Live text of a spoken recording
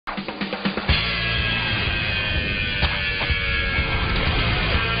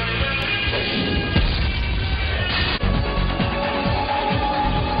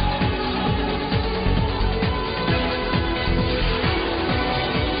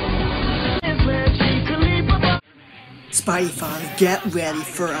Spidey-Fan, get ready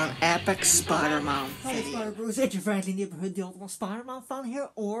for an epic Spider-Man video. Hi Spideybros, it's your friendly neighbourhood, the ultimate Spider-Man fan here,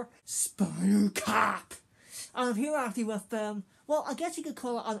 or Spider-Cap. And I'm here actually with, well, I guess you could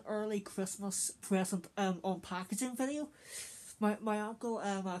call it an early Christmas present unpackaging video. My uncle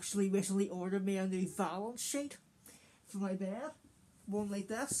actually recently ordered me a new VALENCE sheet for my bed, one like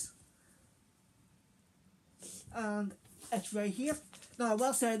this. And it's right here. Now, I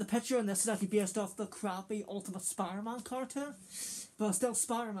will say the picture in this is actually based off the crappy Ultimate Spider-Man cartoon, but it's still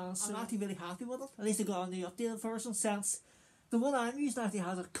Spider-Man, so I'm actually really happy with it. At least I got a new updated version, since the one I'm using actually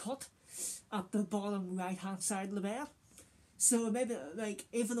has a cut at the bottom right-hand side of the bed. So maybe, like,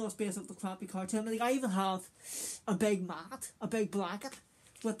 even though it's based off the crappy cartoon, like, I even have a big mat, a big blanket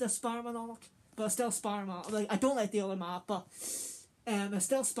with the Spider-Man on it, but it's still Spider-Man. Like, I don't like the other mat, but it's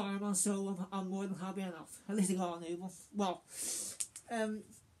still Spider-Man, so I'm more than happy enough. At least I got a new one. Well,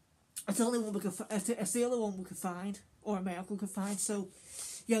 it's the only one we could. It's the only one we could find, or my uncle could find. So,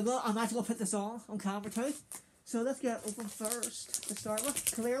 yeah, I'm actually gonna put this on camera too. So let's get it open first to start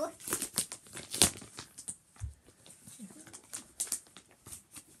with. Clearly.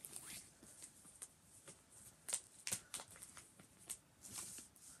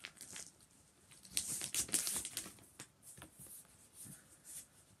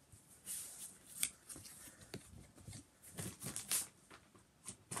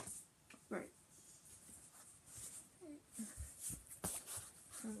 Right.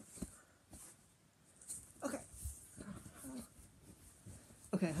 Okay.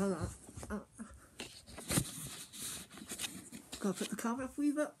 Okay, hold on. Gotta put the camera up a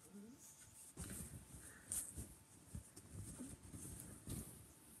wee bit.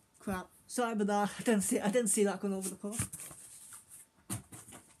 Crap. Sorry about that. I didn't see that going over the call.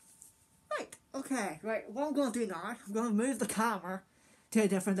 Right. Okay. Right. What I'm gonna do now, I'm gonna move the camera to a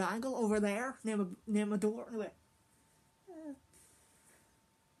different angle over there, near my door. Anyway.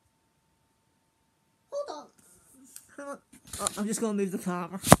 Hold on. Oh, I'm just gonna move the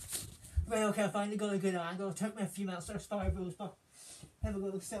camera. Right, okay, I finally got a good angle. It took me a few minutes to start Spideybros, but here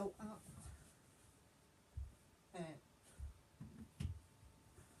we go. So,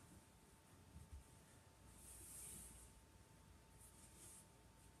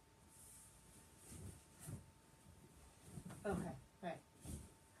 okay, right.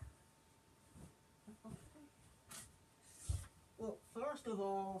 Well, first of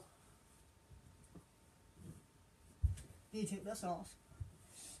all, need to take this off.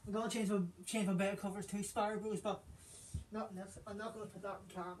 I'm gonna change my bed covers to Spideybros, but not in this. I'm not gonna put that on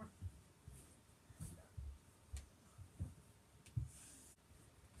camera.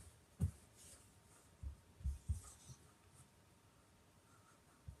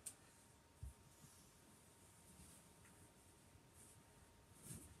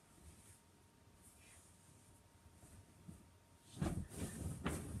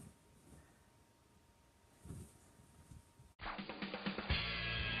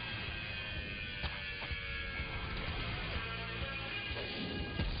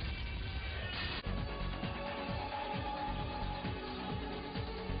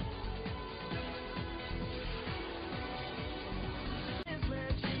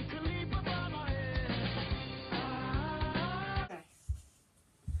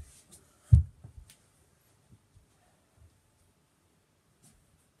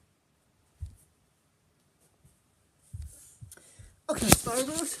 Okay,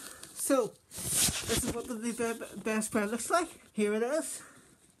 Spideybros. So, this is what the best spread looks like. Here it is.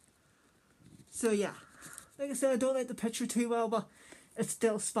 So yeah, like I said, I don't like the picture too well, but it's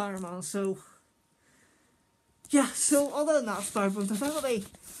still Spider-Man. So yeah. So other than that, Spideybros, I think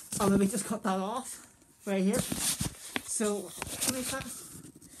I'll maybe just cut that off right here. So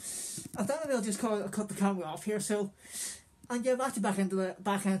I thought maybe I'll just cut the camera off here. So, and yeah, back into an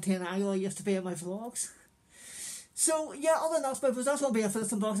angle I used to be in my vlogs. So yeah, other than that, Spideybros, that's going to be it for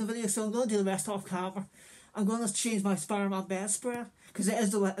this unboxing video. So I'm going to do the rest off camera. I'm going to change my Spider-Man bed spread because it is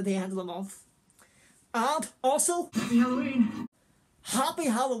the end of the month. And also, Happy Halloween! Happy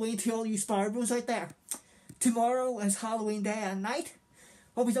Halloween to all you Spideybros out there. Tomorrow is Halloween day and night.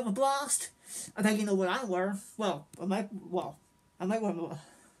 Hope you have a blast. I think you know what I'm wearing. Well, I might wear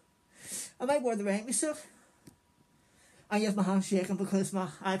the rainbow suit. I use my hand shaking because my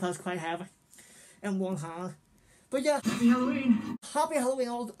iPad's quite heavy in one hand. But yeah, Happy Halloween! Happy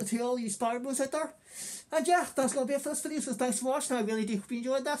Halloween to all you Spideybros out there. And yeah, that's going to be it for this video, so thanks for watching. I really do hope you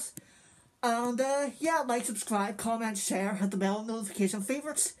enjoyed this. And yeah, like, subscribe, comment, share, hit the bell notification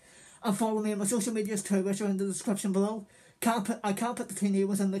favourites, and follow me on my social medias too, which are in the description below. I can't put the two new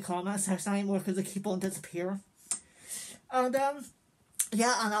ones in the comment section anymore because they keep on disappearing. And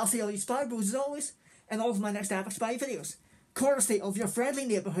yeah, and I'll see all you Spideybros as always in all of my next Epic Spy videos, courtesy of your friendly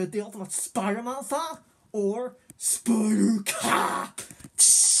neighbourhood, the ultimate Spider-Man fan, or Spider-Cat.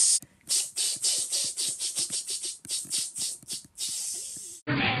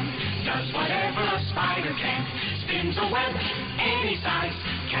 Does whatever a spider can, spins a web any size,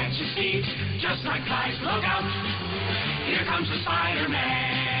 catches thieves just like flies. Look out, here comes the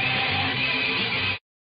Spider-Man.